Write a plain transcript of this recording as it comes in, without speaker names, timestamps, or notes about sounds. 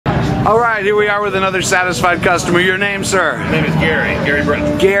All right, here we are with another satisfied customer. Your name, sir? My name is Gary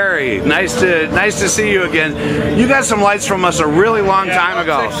Britton. Gary, nice to see you again. You got some lights from us a really long time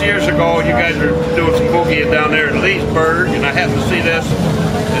ago. 6 years ago, you guys were doing some boogie down there in Leesburg, and I happened to see this,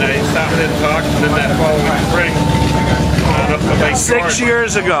 and I stopped in and talked, and then that following spring, up to Lake 6 George.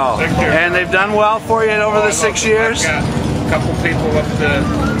 years ago. 6 years. And they've done well for you over the 6 years? I've got a couple people up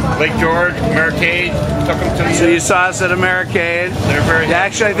to Lake George, Americade, took them to you. So you saw us at Americade? They're very happy.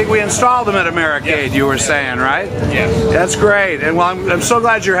 Actually, I think we installed them at Americade, Yes. you were saying, right? Yes. That's great. And well, I'm so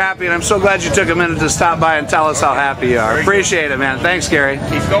glad you're happy, and I'm so glad you took a minute to stop by and tell us how happy you are. Appreciate it, man. Thanks, Gary.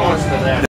 Keep going.